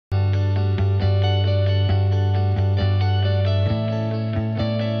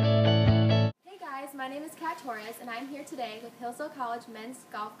at Torres, and I'm here today with Hillsdale College men's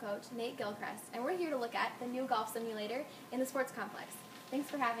golf coach Nate Gilchrist, and we're here to look at the new golf simulator in the sports complex. Thanks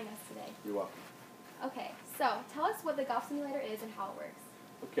for having us today. You're welcome. Okay, so tell us what the golf simulator is and how it works.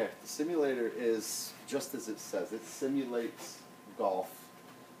 Okay, the simulator is just as it says. It simulates golf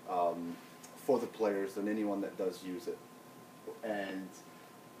for the players and anyone that does use it. And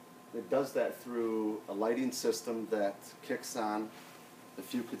it does that through a lighting system that kicks on.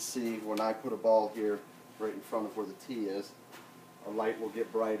 If you could see, when I put a ball here right in front of where the tee is, a light will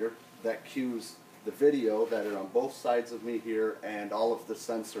get brighter. That cues the video that are on both sides of me here and all of the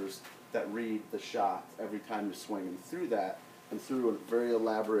sensors that read the shot every time you swing. And through that, and through a very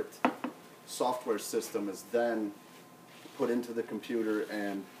elaborate software system, is then put into the computer,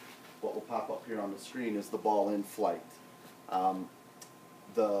 and what will pop up here on the screen is the ball in flight.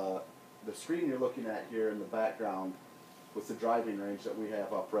 The screen you're looking at here in the background with the driving range that we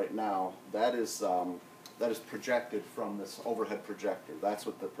have up right now, that is projected from this overhead projector. That's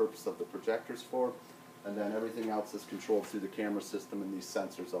what the purpose of the projector is for, and then everything else is controlled through the camera system and these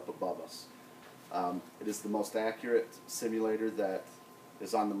sensors up above us. It is the most accurate simulator that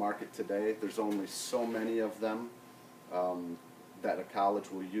is on the market today. There's only so many of them that a college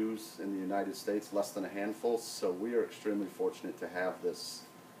will use in the United States, less than a handful, so we are extremely fortunate to have this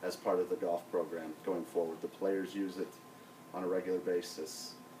as part of the golf program going forward. The players use it on a regular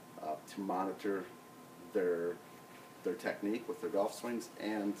basis to monitor their technique with their golf swings,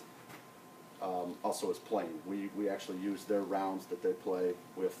 and also as playing. We actually use their rounds that they play.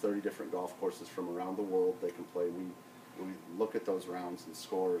 We have 30 different golf courses from around the world they can play. We look at those rounds and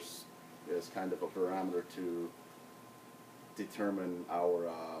scores as kind of a barometer to determine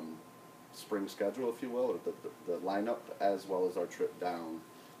our spring schedule, if you will, or the lineup, as well as our trip down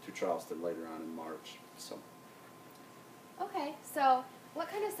to Charleston later on in March. So. Okay, so what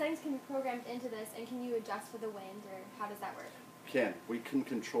kind of settings can be programmed into this, and can you adjust for the wind, or how does that work? We can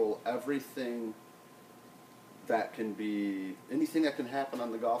control everything that can be, anything that can happen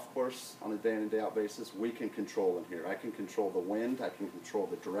on the golf course on a day in and day out basis, we can control in here. I can control the wind, I can control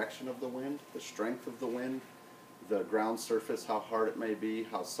the direction of the wind, the strength of the wind, the ground surface, how hard it may be,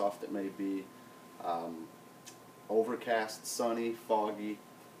 how soft it may be, overcast, sunny, foggy,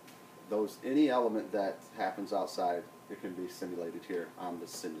 any element that happens outside, it can be simulated here on the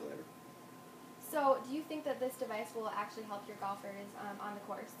simulator. So, do you think that this device will actually help your golfers on the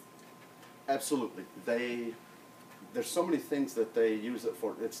course? Absolutely. There's so many things that they use it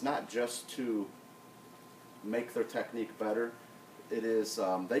for. It's not just to make their technique better. It is,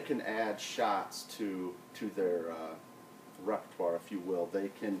 they can add shots to their repertoire, if you will. They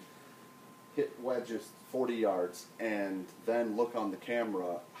can hit wedges 40 yards and then look on the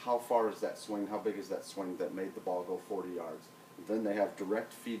camera, how far is that swing, how big is that swing that made the ball go 40 yards. Then they have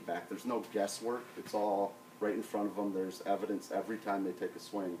direct feedback. There's no guesswork. It's all right in front of them. There's evidence every time they take a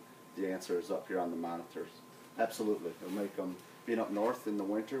swing. The answer is up here on the monitors. Absolutely. It'll make them, being up north in the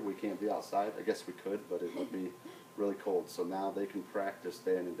winter, we can't be outside. I guess we could, but it would be really cold. So now they can practice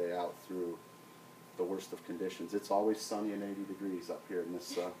day in and day out through the worst of conditions. It's always sunny and 80 degrees up here in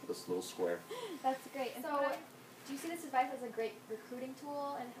this this little square. That's great. And so, do you see this device as a great recruiting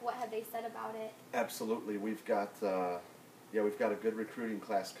tool, and what have they said about it? Absolutely. We've got a good recruiting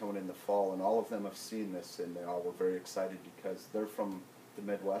class coming in the fall, and all of them have seen this, and they all were very excited because they're from the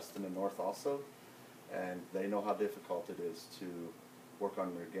Midwest and the North also, and they know how difficult it is to work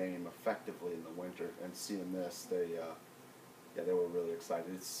on their game effectively in the winter. And seeing this, they were really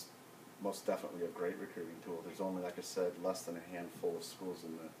excited. It's most definitely a great recruiting tool. There's only, like I said, less than a handful of schools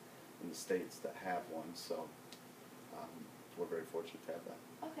in the states that have one, so we're very fortunate to have that.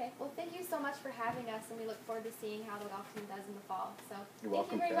 Okay, well, thank you so much for having us, and we look forward to seeing how the golf team does in the fall. So, You're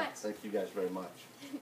welcome, thank you very much. Thank you guys very much.